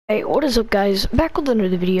Hey, what is up guys? Back with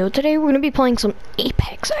another video. Today we're going to be playing some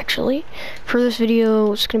Apex actually. For this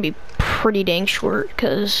video, it's going to be pretty dang short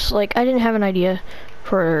because like I didn't have an idea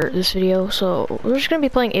for this video, so we're just going to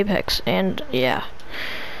be playing Apex and yeah.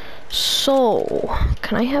 So,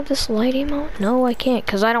 can I have this light ammo? No, I can't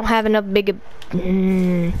because I don't have enough I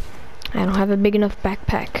don't have a big enough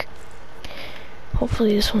backpack.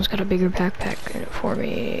 Hopefully this one's got a bigger backpack in it for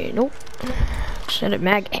me. Nope. Send it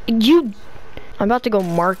mag. I'm about to go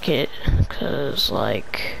market because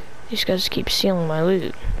like these guys keep stealing my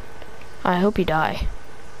loot. I hope you die.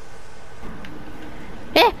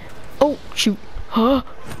 Eh! Oh shoot! Huh?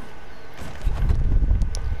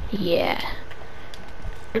 Yeah.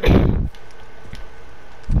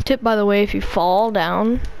 Tip by the way, if you fall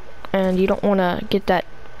down and you don't want to get that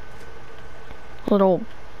little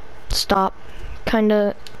stop kind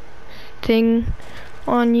of thing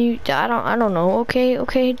on you, I don't know.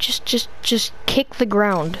 Okay, just kick the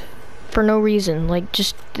ground for no reason. Like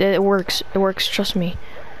just it works. Trust me.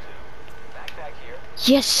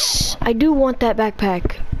 Yes, I do want that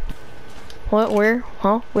backpack. What? Where?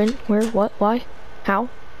 Huh? When? Where? What? Why? How?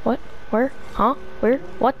 What? Where? Huh? Where?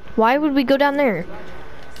 What? Why would we go down there?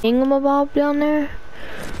 Thingamabob down there?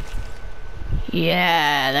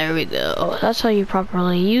 Yeah, there we go. That's how you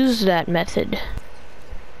properly use that method.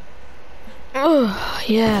 Oh,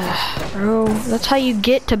 yeah, bro. That's how you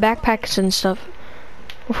get to backpacks and stuff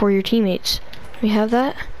before your teammates. We have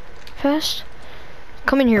that fast.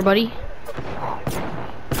 Come in here, buddy.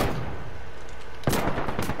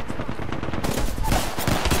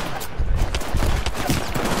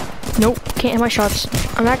 Nope, can't hit my shots.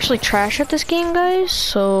 I'm actually trash at this game, guys,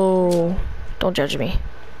 so don't judge me.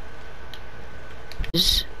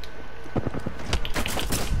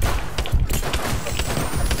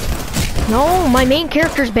 No, my main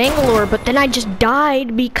character's Bangalore, but then I just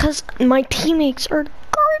died because my teammates are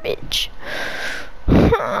garbage.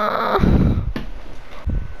 Why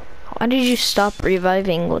did you stop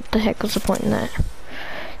reviving? What the heck was the point in that?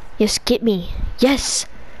 Yes, get me. Yes!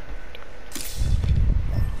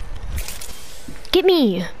 Get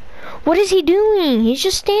me! What is he doing? He's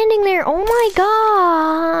just standing there. Oh my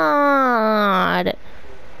god!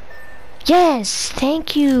 Yes,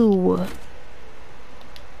 thank you.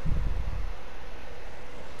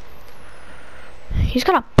 He's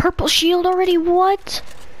got a purple shield already, what?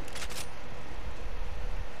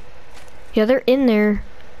 Yeah, they're in there.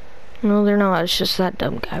 No, they're not. It's just that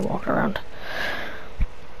dumb guy walking around.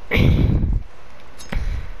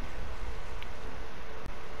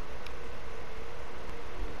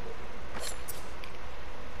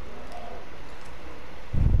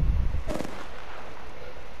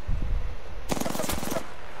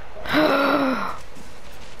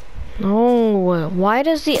 No, why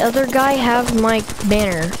does the other guy have my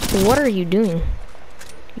banner? What are you doing?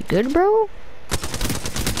 You good, bro?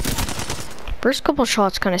 First couple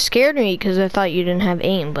shots kind of scared me because I thought you didn't have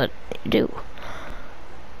aim, but you do.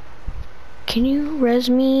 Can you res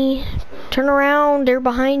me? Turn around, they're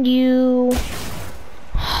behind you.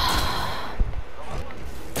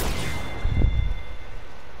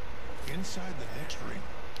 Inside the next ring.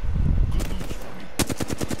 Good news for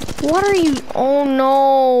me. What are you? Oh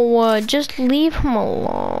no, just leave him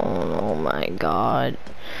alone. Oh my god.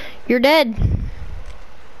 You're dead.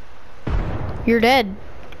 You're dead.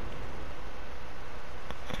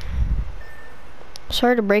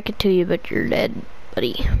 Sorry to break it to you, but you're dead,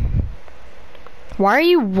 buddy. Why are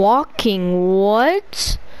you walking?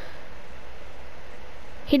 What?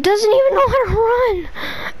 He doesn't even know how to run.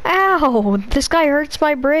 Ow, this guy hurts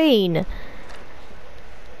my brain.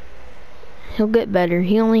 He'll get better.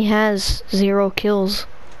 He only has 0 kills.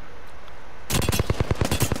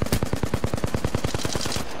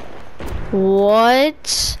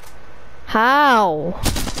 What? How?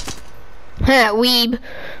 Ha, weeb.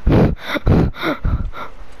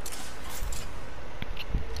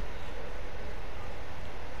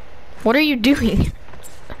 What are you doing?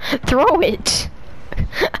 Throw it.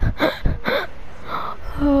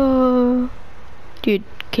 Dude,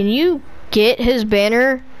 can you get his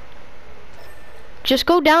banner? Just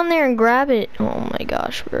go down there and grab it. Oh my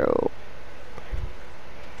gosh, bro.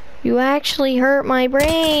 You actually hurt my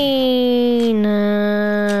brain.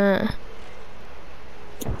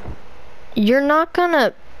 You're not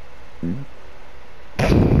gonna...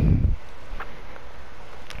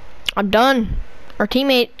 I'm done. Our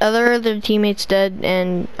other teammate's dead,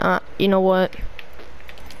 and you know what?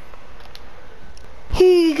 Do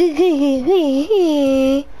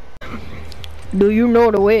you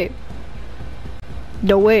know the way?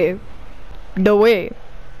 The way. The way.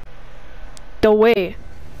 The way.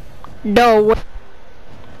 The way.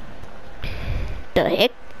 The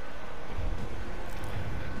heck?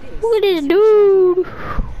 Look at this dude.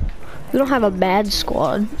 We don't have a bad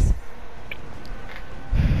squad.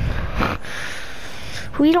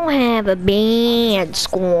 We don't have a bad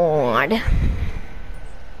squad.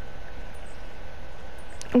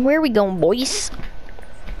 Where are we going, boys?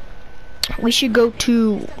 We should go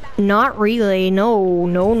to not relay.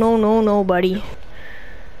 No, buddy.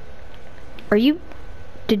 Are you?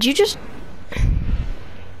 Did you just?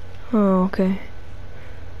 Oh, okay.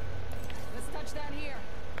 Let's touch that here.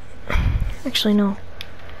 Actually, no.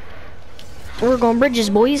 We're going bridges,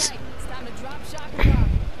 boys. It's time to drop shotgun.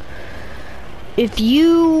 If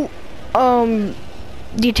you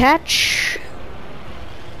detach,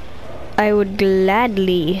 I would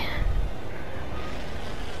gladly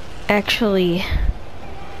actually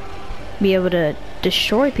be able to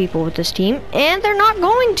destroy people with this team, and they're not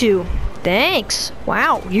going to. Thanks.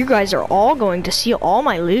 Wow, you guys are all going to steal all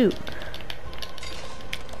my loot.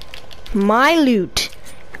 My loot,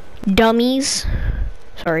 dummies.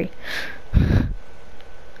 Sorry.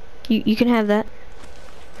 You can have that.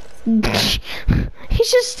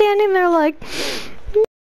 He's just standing there like.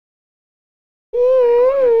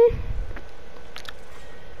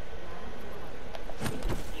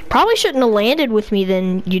 Probably shouldn't have landed with me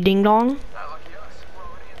then, you ding dong.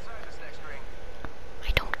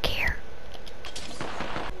 I don't care.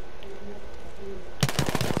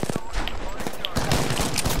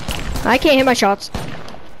 I can't hit my shots.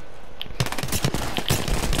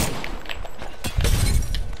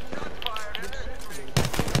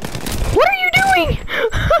 What are you doing?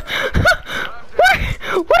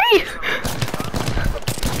 What are you?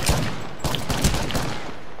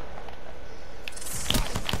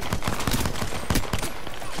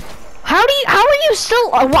 How are you still?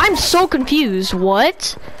 I'm so confused.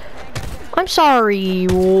 What? I'm sorry.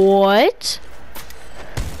 What?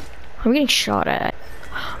 I'm getting shot at.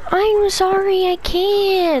 I'm sorry, I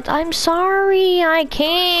can't. I'm sorry, I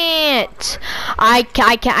can't. I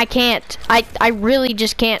can't. I really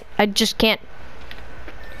just can't. I just can't.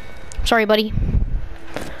 Sorry, buddy.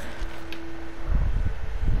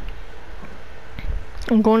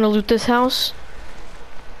 I'm going to loot this house.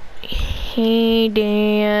 Hey,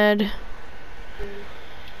 Dad.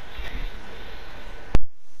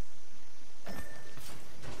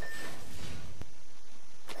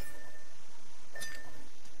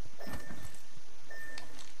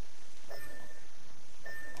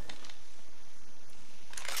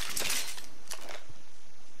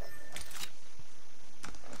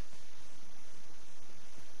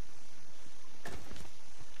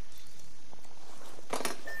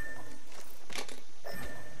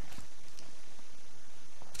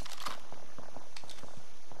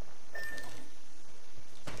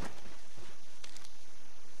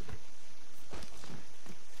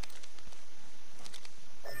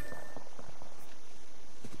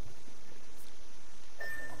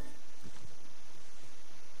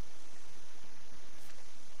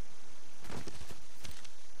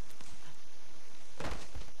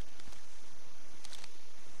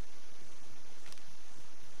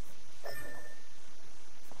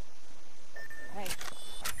 Hey,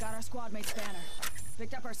 got our squad mate's banner.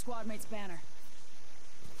 Picked up our squad mate's banner.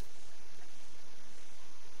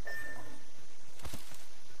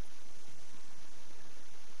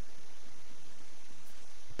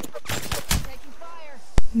 Taking fire.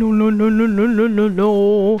 No.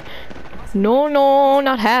 No,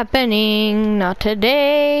 not happening. Not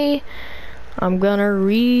today. I'm gonna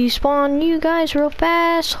respawn you guys real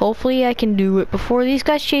fast. Hopefully I can do it before these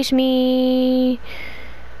guys chase me.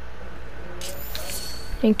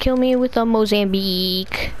 And kill me with a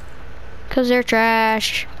Mozambique. Cause they're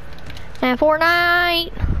trash. And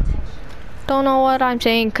Fortnite. Don't know what I'm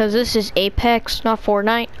saying cause this is Apex, not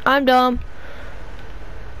Fortnite. I'm dumb.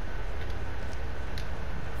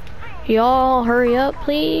 Y'all hurry up,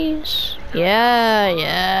 please.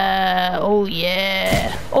 Yeah. Oh,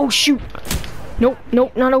 yeah. Oh, shoot. Nope,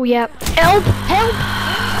 not oh, yeah. Help!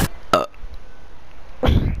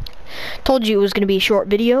 Told you it was going to be a short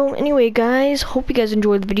video. Anyway, guys, hope you guys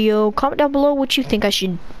enjoyed the video. Comment down below what you think I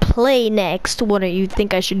should play next. What do you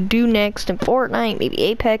think I should do next in Fortnite? Maybe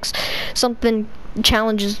Apex. Something,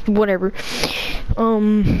 challenges, whatever.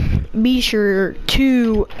 Be sure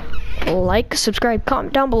to like, subscribe,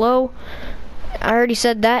 comment down below. I already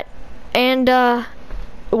said that. And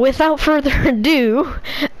without further ado,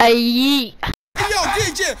 yeet. Yo,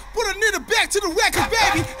 DJ, put a nigga back to the record,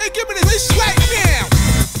 baby, and give me this right.